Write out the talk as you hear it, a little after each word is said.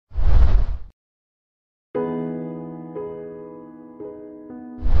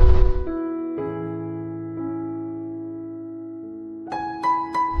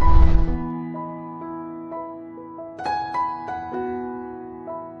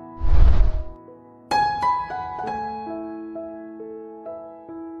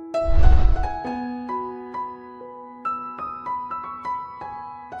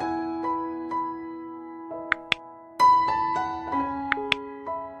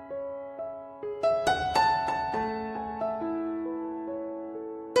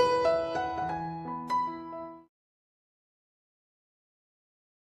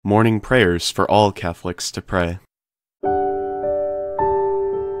Morning prayers for all Catholics to pray.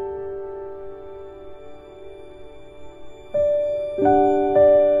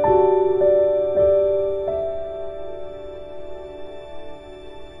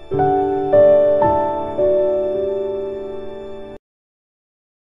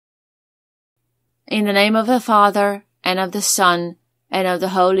 In the name of the Father, and of the Son, and of the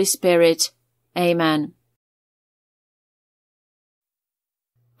Holy Spirit. Amen.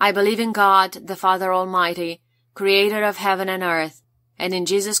 I believe in God, the Father Almighty, creator of heaven and earth, and in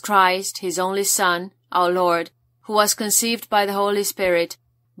Jesus Christ, his only Son, our Lord, who was conceived by the Holy Spirit,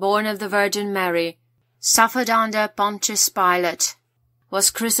 born of the Virgin Mary, suffered under Pontius Pilate,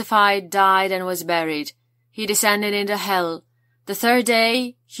 was crucified, died, and was buried. He descended into hell. The third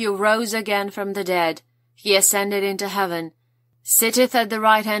day he rose again from the dead. He ascended into heaven, sitteth at the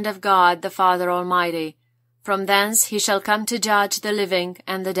right hand of God the Father Almighty. From thence he shall come to judge the living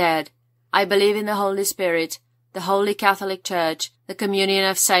and the dead. I believe in the Holy Spirit, the Holy Catholic Church, the communion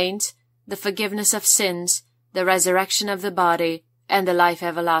of saints, the forgiveness of sins, the resurrection of the body, and the life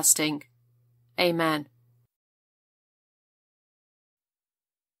everlasting. Amen.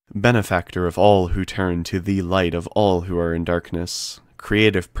 Benefactor of all who turn to thee, light of all who are in darkness,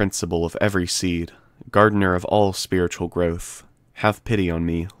 creative principle of every seed, gardener of all spiritual growth, have pity on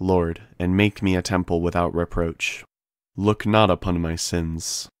me, Lord, and make me a temple without reproach. Look not upon my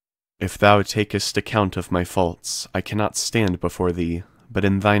sins. If thou takest account of my faults, I cannot stand before thee, but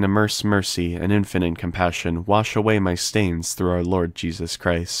in thine immense mercy and infinite compassion wash away my stains through our Lord Jesus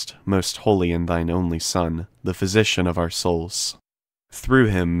Christ, most holy and thine only Son, the physician of our souls. Through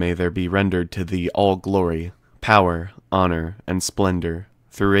him may there be rendered to thee all glory, power, honor, and splendor,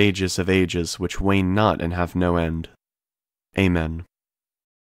 through ages of ages which wane not and have no end. Amen.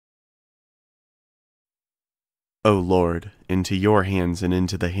 O Lord, into your hands and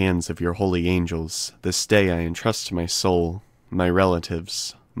into the hands of your holy angels, this day I entrust my soul, my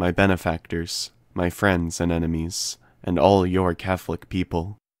relatives, my benefactors, my friends and enemies, and all your Catholic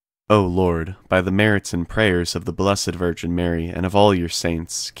people. O Lord, by the merits and prayers of the Blessed Virgin Mary and of all your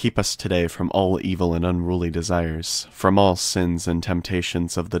saints, keep us today from all evil and unruly desires, from all sins and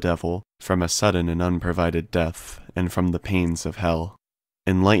temptations of the devil, from a sudden and unprovided death, and from the pains of hell.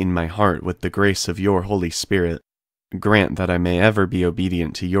 Enlighten my heart with the grace of your Holy Spirit. Grant that I may ever be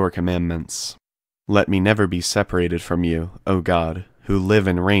obedient to your commandments. Let me never be separated from you, O God, who live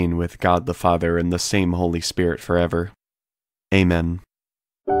and reign with God the Father and the same Holy Spirit forever. Amen.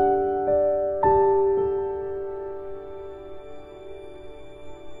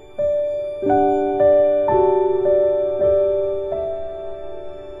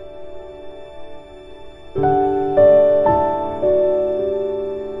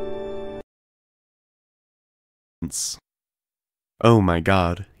 O my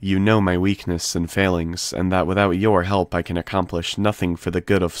God, you know my weakness and failings, and that without your help I can accomplish nothing for the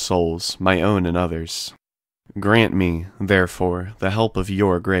good of souls, my own and others. Grant me, therefore, the help of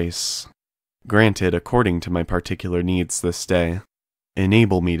your grace. Grant it according to my particular needs this day.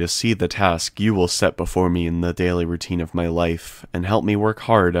 Enable me to see the task you will set before me in the daily routine of my life, and help me work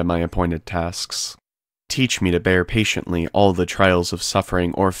hard at my appointed tasks. Teach me to bear patiently all the trials of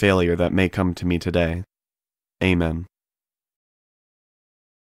suffering or failure that may come to me today. Amen.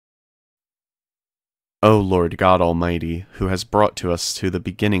 O Lord God Almighty, who has brought to us to the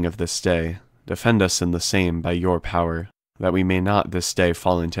beginning of this day, defend us in the same by your power, that we may not this day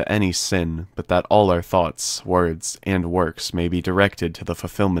fall into any sin, but that all our thoughts, words, and works may be directed to the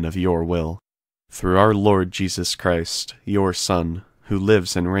fulfillment of your will. Through our Lord Jesus Christ, your Son, who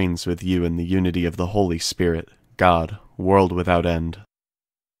lives and reigns with you in the unity of the Holy Spirit, God, world without end.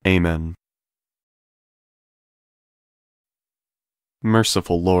 Amen.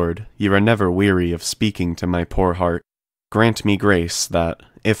 Merciful Lord, you are never weary of speaking to my poor heart. Grant me grace that,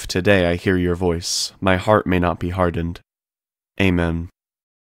 if today I hear your voice, my heart may not be hardened. Amen.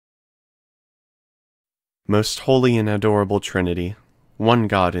 Most holy and adorable Trinity, one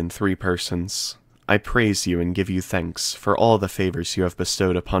God in three persons, I praise you and give you thanks for all the favors you have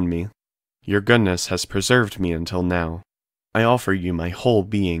bestowed upon me. Your goodness has preserved me until now. I offer you my whole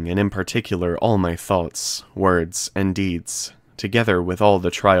being, and in particular all my thoughts, words, and deeds, together with all the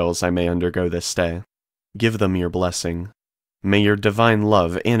trials I may undergo this day. Give them your blessing. May your divine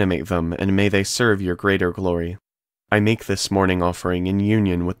love animate them, and may they serve your greater glory. I make this morning offering in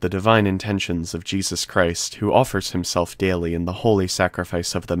union with the divine intentions of Jesus Christ, who offers himself daily in the holy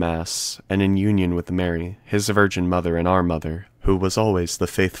sacrifice of the Mass, and in union with Mary, his Virgin Mother and our Mother, who was always the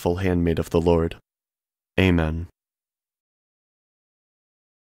faithful handmaid of the Lord. Amen.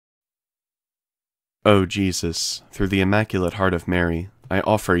 O Jesus, through the Immaculate Heart of Mary, I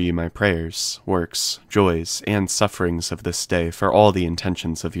offer you my prayers, works, joys, and sufferings of this day for all the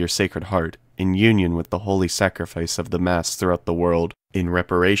intentions of your Sacred Heart, in union with the holy sacrifice of the Mass throughout the world, in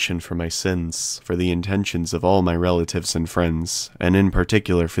reparation for my sins, for the intentions of all my relatives and friends, and in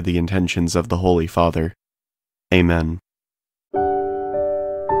particular for the intentions of the Holy Father. Amen.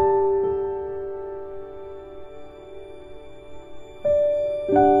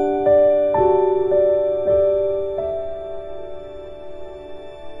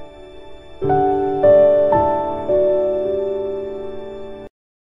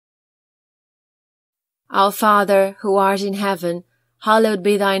 Our Father, who art in heaven, hallowed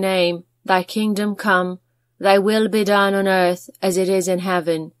be thy name. Thy kingdom come, thy will be done on earth as it is in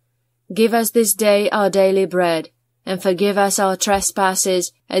heaven. Give us this day our daily bread, and forgive us our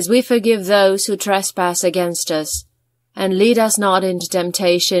trespasses as we forgive those who trespass against us. And lead us not into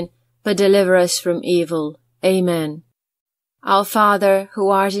temptation, but deliver us from evil. Amen. Our Father, who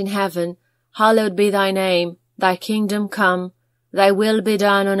art in heaven, hallowed be thy name. Thy kingdom come, thy will be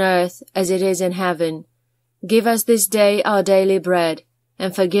done on earth as it is in heaven. Give us this day our daily bread,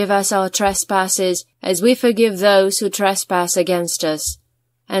 and forgive us our trespasses as we forgive those who trespass against us.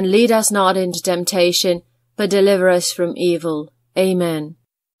 And lead us not into temptation, but deliver us from evil. Amen.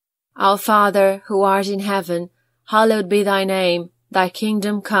 Our Father, who art in heaven, hallowed be thy name. Thy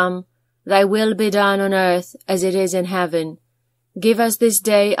kingdom come, thy will be done on earth as it is in heaven. Give us this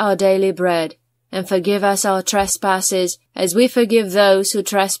day our daily bread, and forgive us our trespasses as we forgive those who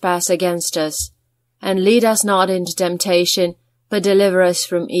trespass against us. And lead us not into temptation, but deliver us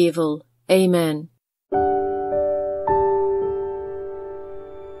from evil. Amen.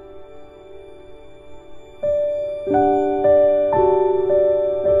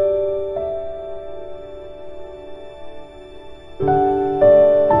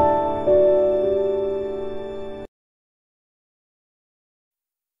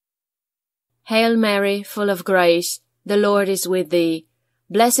 Hail Mary, full of grace, the Lord is with thee.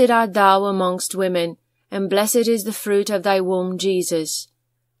 Blessed art thou amongst women, and blessed is the fruit of thy womb, Jesus.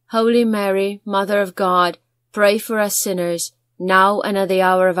 Holy Mary, Mother of God, pray for us sinners, now and at the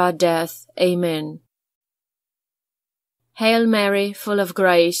hour of our death. Amen. Hail Mary, full of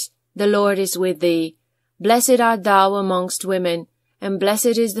grace, the Lord is with thee. Blessed art thou amongst women, and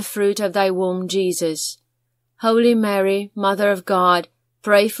blessed is the fruit of thy womb, Jesus. Holy Mary, Mother of God,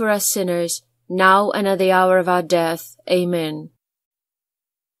 pray for us sinners, now and at the hour of our death. Amen.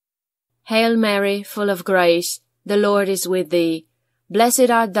 Hail Mary, full of grace, the Lord is with thee. Blessed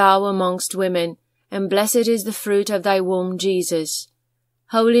art thou amongst women, and blessed is the fruit of thy womb, Jesus.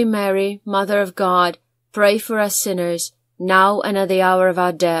 Holy Mary, Mother of God, pray for us sinners, now and at the hour of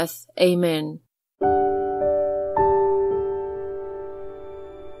our death. Amen.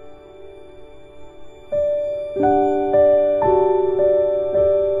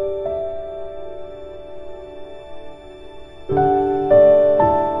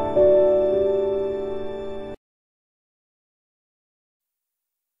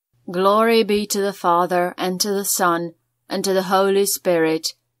 Glory be to the Father, and to the Son, and to the Holy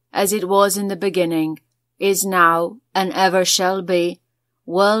Spirit, as it was in the beginning, is now, and ever shall be,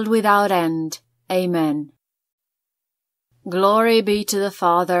 world without end. Amen. Glory be to the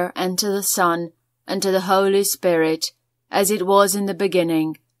Father, and to the Son, and to the Holy Spirit, as it was in the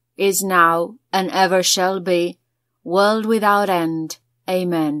beginning, is now, and ever shall be, world without end.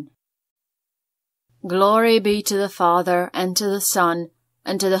 Amen. Glory be to the Father, and to the Son,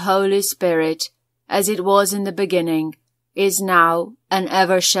 and to the Holy Spirit, as it was in the beginning, is now, and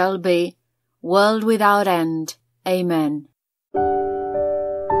ever shall be, world without end. Amen.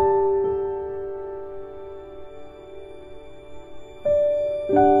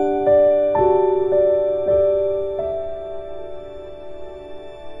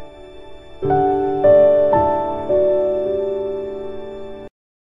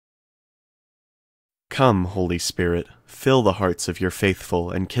 Come, Holy Spirit, fill the hearts of your faithful,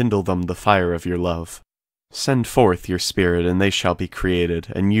 and kindle them the fire of your love. Send forth your Spirit, and they shall be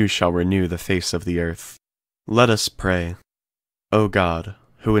created, and you shall renew the face of the earth. Let us pray. O God,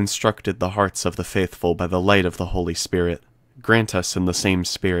 who instructed the hearts of the faithful by the light of the Holy Spirit, grant us in the same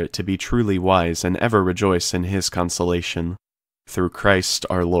Spirit to be truly wise and ever rejoice in his consolation. Through Christ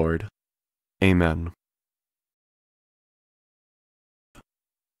our Lord. Amen.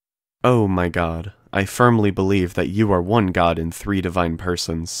 O my God, I firmly believe that you are one God in three divine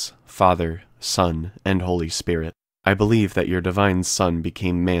persons, Father, Son, and Holy Spirit. I believe that your divine Son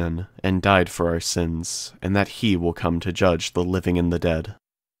became man and died for our sins, and that he will come to judge the living and the dead.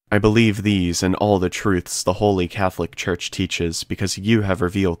 I believe these and all the truths the Holy Catholic Church teaches because you have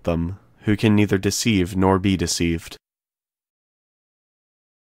revealed them, who can neither deceive nor be deceived.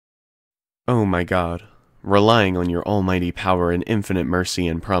 O my God, relying on your almighty power and infinite mercy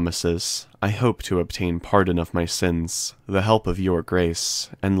and promises, I hope to obtain pardon of my sins, the help of your grace,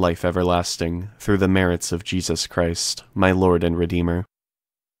 and life everlasting, through the merits of Jesus Christ, my Lord and Redeemer.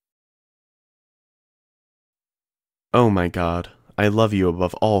 O my God, I love you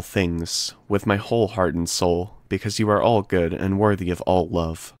above all things, with my whole heart and soul, because you are all good and worthy of all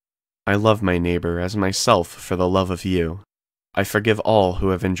love. I love my neighbor as myself for the love of you. I forgive all who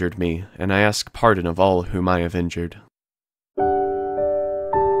have injured me, and I ask pardon of all whom I have injured.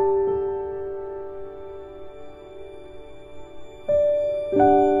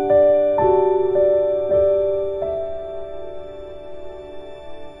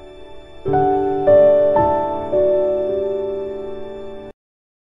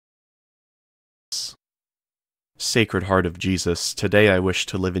 Sacred Heart of Jesus, today I wish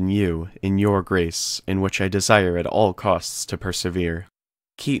to live in you, in your grace, in which I desire at all costs to persevere.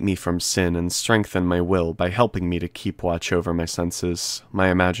 Keep me from sin and strengthen my will by helping me to keep watch over my senses, my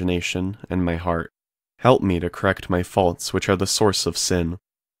imagination, and my heart. Help me to correct my faults which are the source of sin.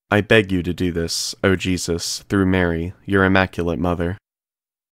 I beg you to do this, O Jesus, through Mary, your Immaculate Mother.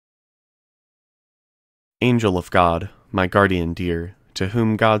 Angel of God, my guardian dear, to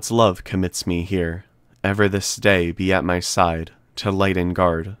whom God's love commits me here, ever this day be at my side, to light and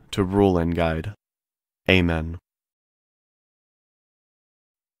guard, to rule and guide. Amen.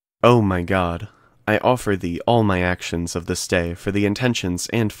 O my God, I offer thee all my actions of this day for the intentions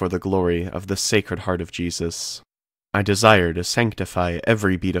and for the glory of the Sacred Heart of Jesus. I desire to sanctify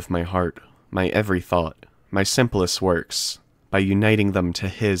every beat of my heart, my every thought, my simplest works, by uniting them to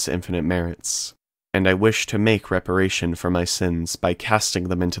His infinite merits. And I wish to make reparation for my sins by casting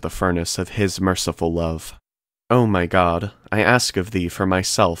them into the furnace of His merciful love. O my God, I ask of Thee for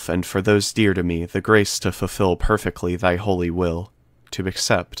myself and for those dear to me the grace to fulfill perfectly Thy holy will, to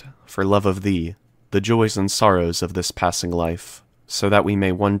accept, for love of Thee, the joys and sorrows of this passing life, so that we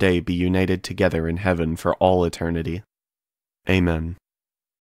may one day be united together in heaven for all eternity. Amen.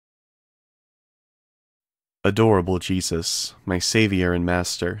 Adorable Jesus, my Savior and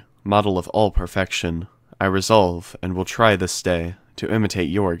Master, model of all perfection, I resolve, and will try this day, to imitate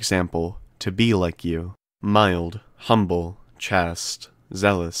your example, to be like you, mild, humble, chaste,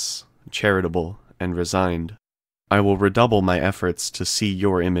 zealous, charitable, and resigned. I will redouble my efforts to see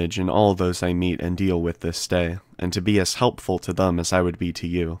your image in all those I meet and deal with this day, and to be as helpful to them as I would be to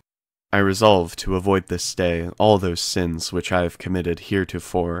you. I resolve to avoid this day all those sins which I have committed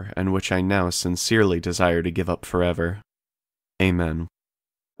heretofore, and which I now sincerely desire to give up forever. Amen.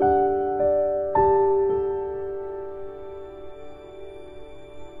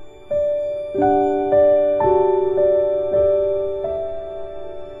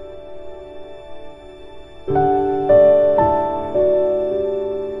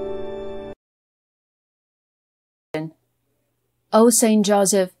 O Saint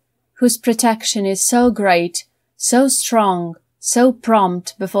Joseph, whose protection is so great, so strong, so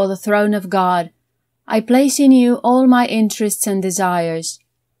prompt before the throne of God, I place in you all my interests and desires.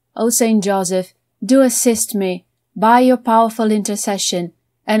 O Saint Joseph, do assist me by your powerful intercession,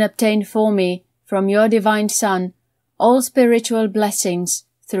 and obtain for me, from your divine Son, all spiritual blessings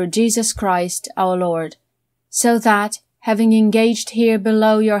through Jesus Christ our Lord, so that, having engaged here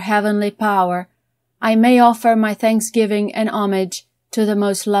below your heavenly power, I may offer my thanksgiving and homage to the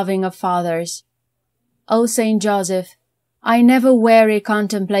most loving of fathers. O Saint Joseph, I never weary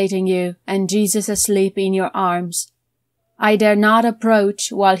contemplating you and Jesus asleep in your arms. I dare not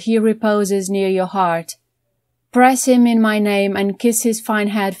approach while he reposes near your heart. Press him in my name and kiss his fine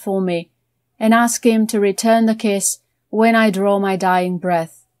head for me, and ask him to return the kiss when I draw my dying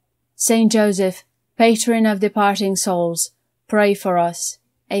breath. Saint Joseph, patron of departing souls, pray for us.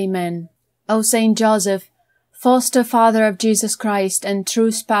 Amen. O Saint Joseph, foster father of Jesus Christ and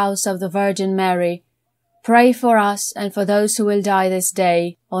true spouse of the Virgin Mary, pray for us and for those who will die this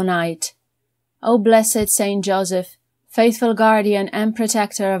day or night. O blessed Saint Joseph, faithful guardian and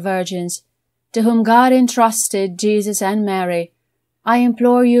protector of virgins, to whom God entrusted Jesus and Mary, I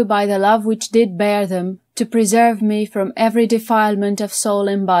implore you by the love which did bear them to preserve me from every defilement of soul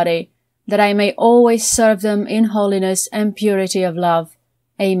and body, that I may always serve them in holiness and purity of love.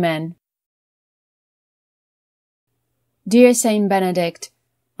 Amen. Dear Saint Benedict,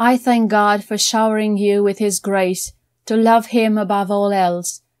 I thank God for showering you with His grace to love Him above all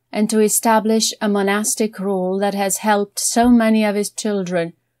else, and to establish a monastic rule that has helped so many of His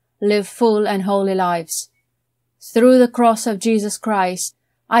children live full and holy lives. Through the cross of Jesus Christ,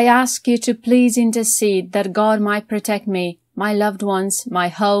 I ask you to please intercede that God might protect me, my loved ones, my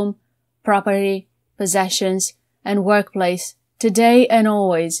home, property, possessions, and workplace today and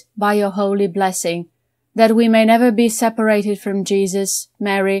always, by your holy blessing, that we may never be separated from Jesus,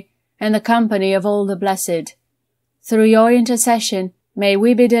 Mary, and the company of all the blessed. Through your intercession, may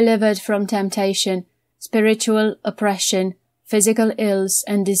we be delivered from temptation, spiritual oppression, physical ills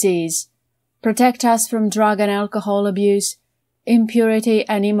and disease. Protect us from drug and alcohol abuse, impurity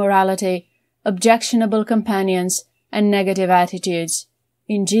and immorality, objectionable companions, and negative attitudes.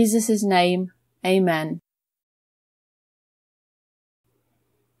 In Jesus' name, Amen.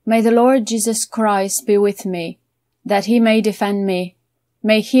 May the Lord Jesus Christ be with me, that he may defend me.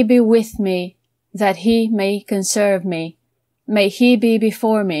 May he be with me, that he may conserve me. May he be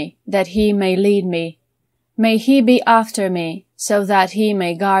before me, that he may lead me. May he be after me, so that he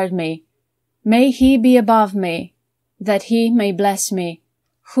may guard me. May he be above me, that he may bless me,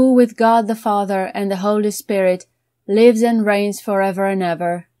 who with God the Father and the Holy Spirit lives and reigns forever and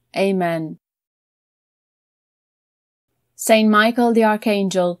ever. Amen. Saint Michael the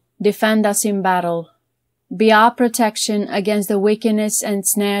Archangel, defend us in battle. Be our protection against the wickedness and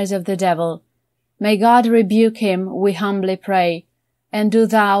snares of the devil. May God rebuke him, we humbly pray. And do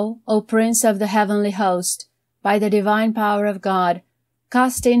thou, O Prince of the heavenly host, by the divine power of God,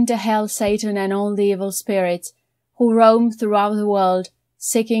 cast into hell Satan and all the evil spirits, who roam throughout the world,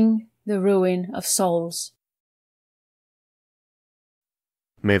 seeking the ruin of souls.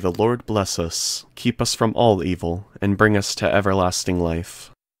 May the Lord bless us, keep us from all evil, and bring us to everlasting life.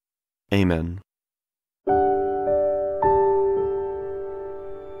 Amen.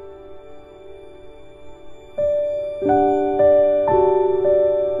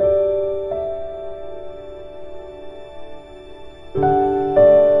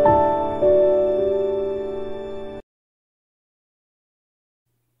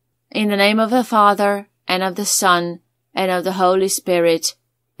 In the name of the Father, and of the Son, and of the Holy Spirit.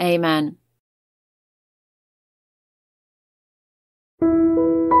 Amen.